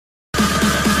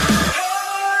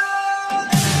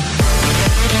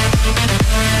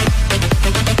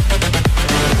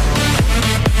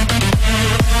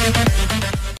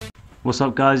What's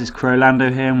up guys, it's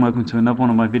Crowlando here and welcome to another one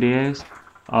of my videos.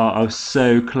 I was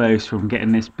so close from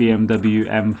getting this BMW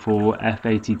M4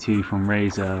 F82 from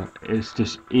Razer. It's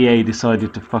just EA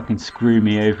decided to fucking screw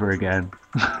me over again.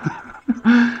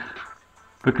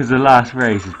 Because the last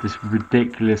race is just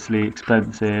ridiculously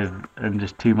expensive and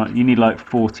just too much. You need like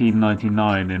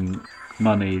 £14.99 in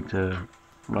money to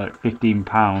like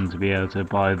 £15 to be able to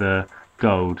buy the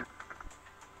gold.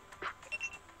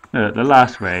 Look, the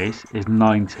last race is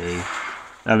 90.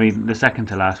 I mean, the second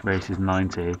to last race is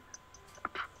 90.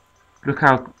 Look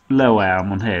how low I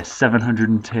am on here,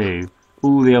 702.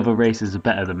 All the other races are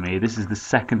better than me. This is the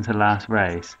second to last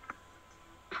race.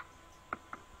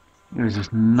 It was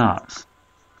just nuts.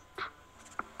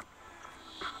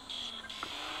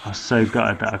 I was so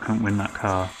gutted that I couldn't win that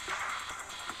car.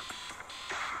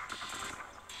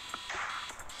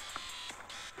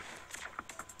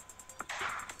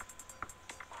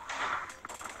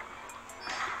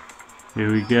 Here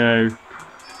we go.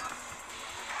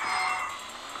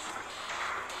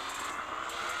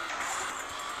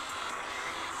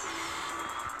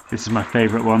 This is my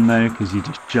favourite one though, because you're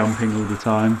just jumping all the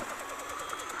time.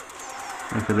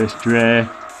 Look at this drift.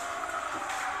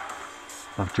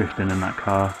 Love drifting in that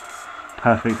car.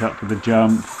 Perfect up for the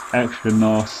jump. Extra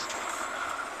nos.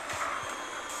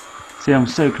 See, I'm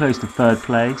so close to third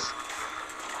place.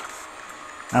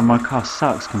 And my car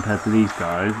sucks compared to these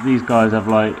guys. These guys have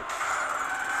like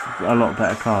a lot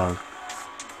better cars.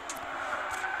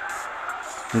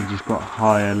 They've just got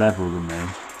higher level than me.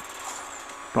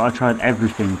 But I tried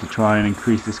everything to try and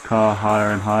increase this car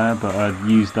higher and higher, but I'd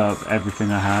used up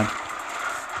everything I had.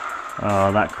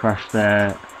 Oh, that crash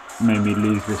there made me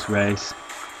lose this race.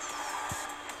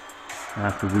 I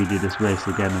have to redo this race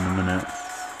again in a minute.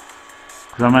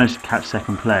 Because I managed to catch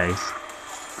second place,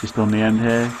 just on the end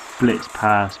here. Blitz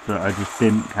past, but I just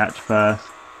didn't catch first.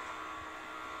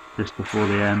 Just before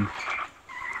the end.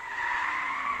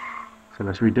 So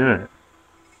let's redo it.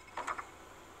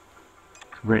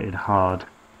 It's rated hard.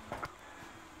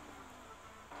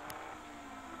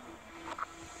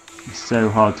 It's so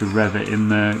hard to rev it in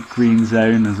the green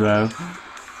zone as well.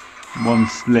 One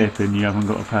slip and you haven't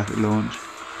got a perfect launch.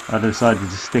 I decided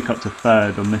to stick up to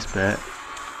third on this bit.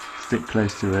 Stick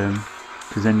close to him.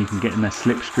 Because then you can get in their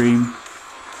slipstream.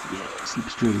 Yeah,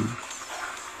 slipstream.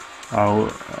 Oh,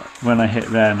 when I hit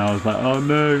there and I was like, oh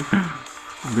no,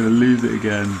 I'm going to lose it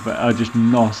again. But I just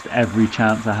nossed every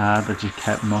chance I had. I just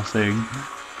kept nossing.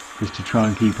 Just to try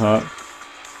and keep up.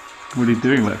 What are you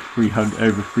doing, like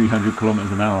over 300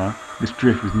 kilometers an hour? This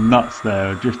drift was nuts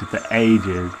though. I drifted for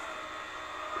ages.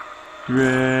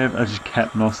 Drift. I just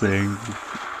kept nossing.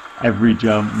 Every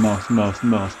jump, nos, nos,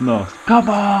 nos, nos. Come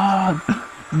on!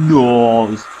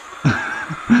 Nos!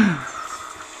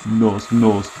 Nos,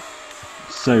 nos.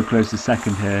 So close to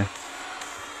second here.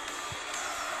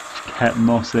 Just kept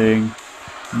nossing.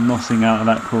 Nossing out of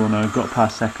that corner. Got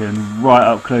past second. Right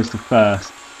up close to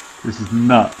first. This is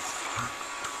nuts.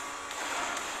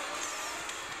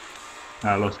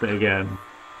 I lost it again.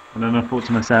 And then I thought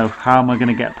to myself, how am I going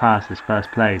to get past this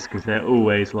first place? Because they're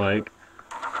always like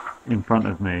in front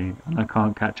of me and I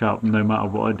can't catch up no matter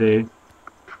what I do.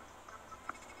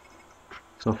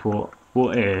 So I thought,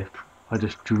 what if I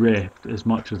just drift as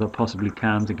much as I possibly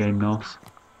can to gain NOS?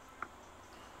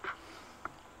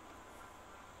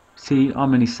 See,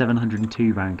 I'm only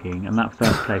 702 ranking and that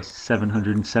first place is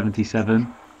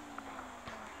 777.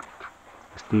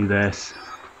 Let's do this.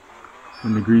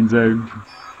 In the green zone.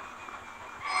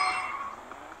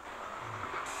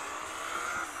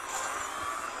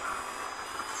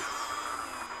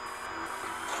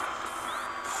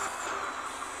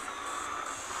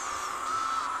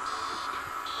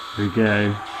 Here we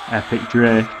go. Epic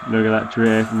drift. Look at that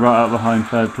drift. Right up behind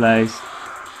third place.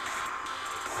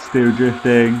 Still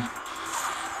drifting.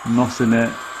 Nossing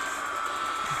it.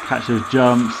 Catch those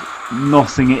jumps.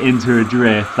 Nossing it into a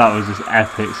drift. That was just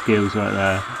epic skills right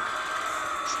there.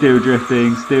 Still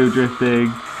drifting,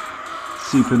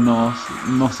 super nos,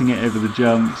 nossing it over the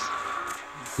jumps,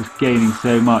 just gaining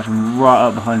so much. I'm right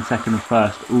up behind second and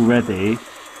first already,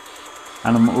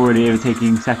 and I'm already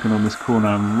overtaking second on this corner.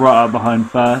 I'm right up behind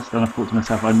first, and I thought to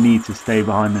myself, I need to stay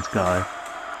behind this guy.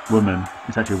 Woman,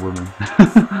 it's actually a woman.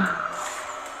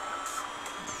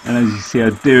 And as you see, I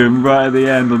do him right at the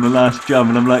end on the last jump,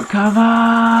 and I'm like, come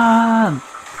on!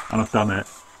 And I've done it.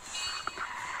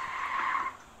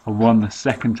 I won the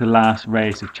second to last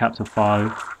race of chapter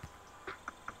 5.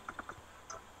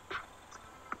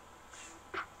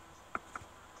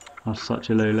 I was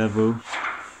such a low level.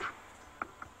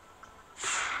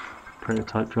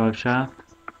 Prototype drive shaft.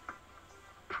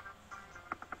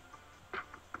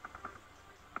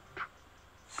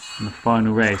 in the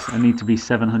final race. I need to be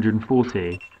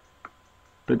 740,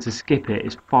 but to skip it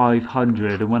is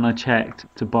 500, and when I checked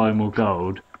to buy more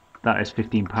gold, that is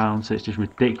 £15, so it's just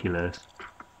ridiculous.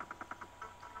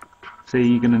 So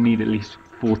you're going to need at least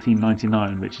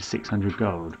 $14.99, which is 600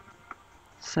 gold.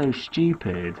 So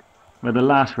stupid. Where the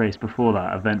last race before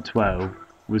that, event 12,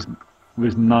 was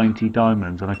 90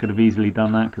 diamonds, and I could have easily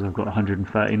done that because I've got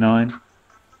 139.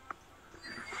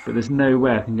 But there's no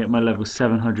way I can get my level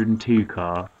 702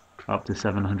 car up to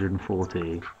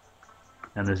 740,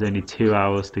 and there's only 2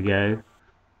 hours to go.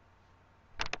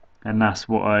 And that's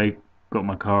what I got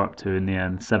my car up to in the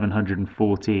end,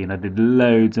 714. I did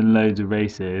loads and loads of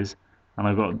races, and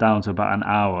I got down to about an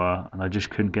hour, and I just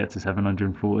couldn't get to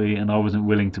 740, and I wasn't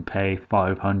willing to pay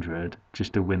 500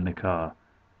 just to win the car,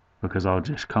 because I'll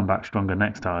just come back stronger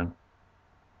next time.